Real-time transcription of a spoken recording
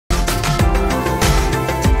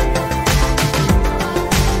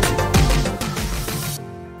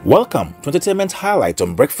Welcome to Entertainment Highlight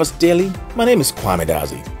on Breakfast Daily. My name is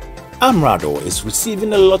Amerado. Amerado is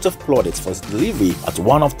receiving a lot of plaudits for his delivery at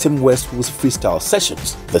one of TimWestwood's freestyle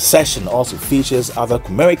sessions. The session also features other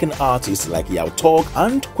American artists like Yao Talk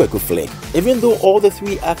and Kwaku Flake. Even though all the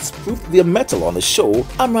three acts proved their mettle on the show,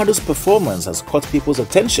 Amerado's performance has caught people's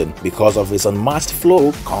attention because of his unmatched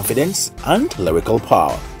flow, confidence, and lyrical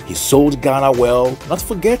power. He sold Ghana well, not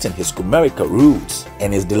forgetting his Kumerica roots.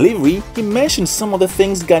 In his delivery, he mentioned some of the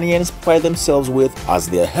things Ghanaians pride themselves with as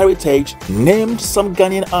their heritage, named some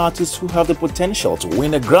Ghanaian artists who have the potential to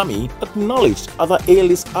win a Grammy, acknowledged other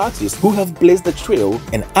A-list artists who have blazed the trail,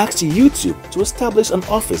 and asked YouTube to establish an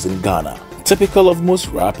office in Ghana. Typical of most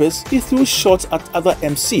rappers, he threw shots at other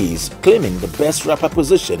MCs, claiming the best rapper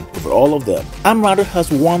position over all of them. Amerado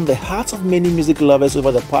has won the hearts of many music lovers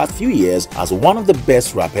over the past few years as one of the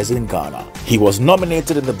best rappers in Ghana. He was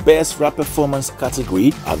nominated in the Best Rap Performance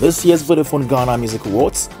category at this year's Vodafone Ghana Music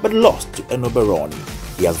Awards, but lost to Eno Baroni.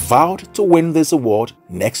 He has vowed to win this award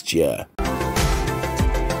next year.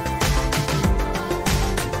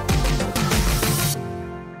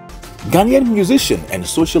 Ghanaian musician and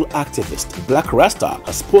social activist Black Rasta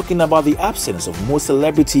has spoken about the absence of most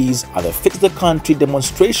celebrities at the Fix the Country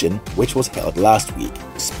demonstration which was held last week.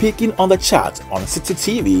 Speaking on the chat on City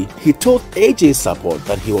TV, he told AJ Support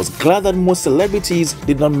that he was glad that most celebrities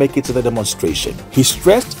did not make it to the demonstration. He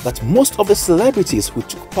stressed that most of the celebrities who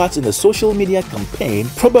took part in the social media campaign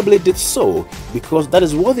probably did so because that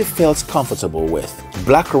is what they felt comfortable with.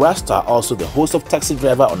 Black Rasta, also the host of Taxi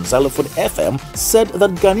Driver on Xylophone FM, said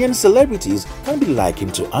that Ghanaian celebrities can be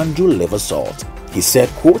likened to Andrew Liver Salt. He said,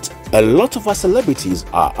 quote, "A lot of our celebrities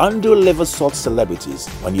are Andrew Liver Salt celebrities.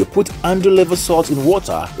 When you put Andrew Liver Salt in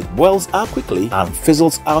water, it boils up quickly and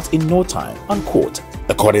fizzles out in no time," unquote.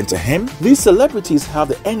 According to him, these celebrities have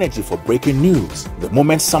the energy for breaking news. The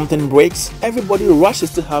moment something breaks, everybody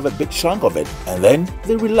rushes to have a big chunk of it, and then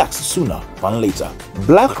they relax sooner than later.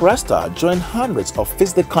 Black Rasta joined hundreds of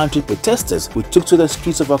Fix the Country protesters who took to the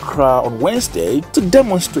streets of Accra on Wednesday to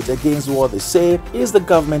demonstrate against what they say is the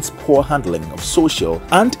government's poor handling of social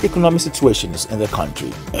and economic situations in the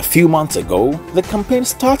country. A few months ago, the campaign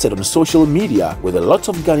started on social media with a lot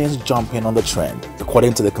of Ghanaians jumping on the trend.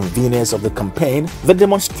 According to the conveners of the campaign, the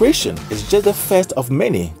demonstration is just the first of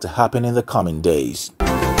many to happen in the coming days.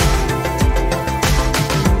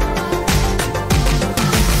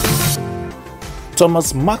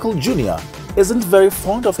 Thomas Markle Jr. isn't very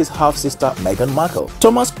fond of his half-sister Meghan Markle.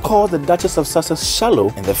 Thomas called the Duchess of Sussex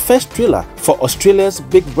shallow in the first trailer for Australia's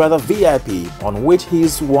Big Brother VIP, on which he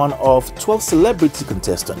is one of 12 celebrity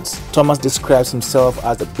contestants. Thomas describes himself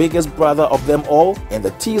as the biggest brother of them all in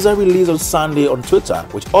the teaser released on Sunday on Twitter,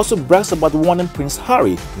 which also brags about wanting Prince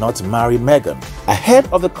Harry not to marry Meghan. Ahead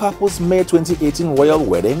of the couple's May 2018 royal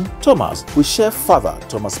wedding, Thomas, who shared father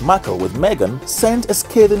Thomas Markle with Meghan, sent a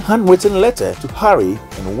scathing handwritten letter to Harry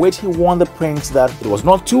in which he warned the prince that it was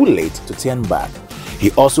not too late to turn back. He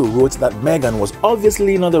also wrote that Meghan was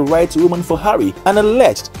obviously not the right woman for Harry and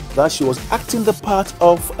alleged that she was acting the part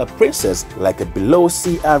of a princess like a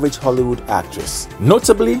below-sea average Hollywood actress.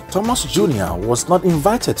 Notably, Thomas Jr. was not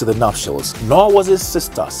invited to the nuptials, nor was his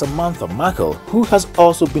sister Samantha Markle, who has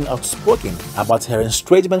also been outspoken about her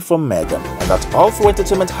estrangement from Meghan. And that's all for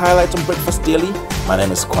Entertainment Highlight on Breakfast Daily. My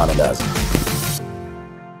name is Amerado.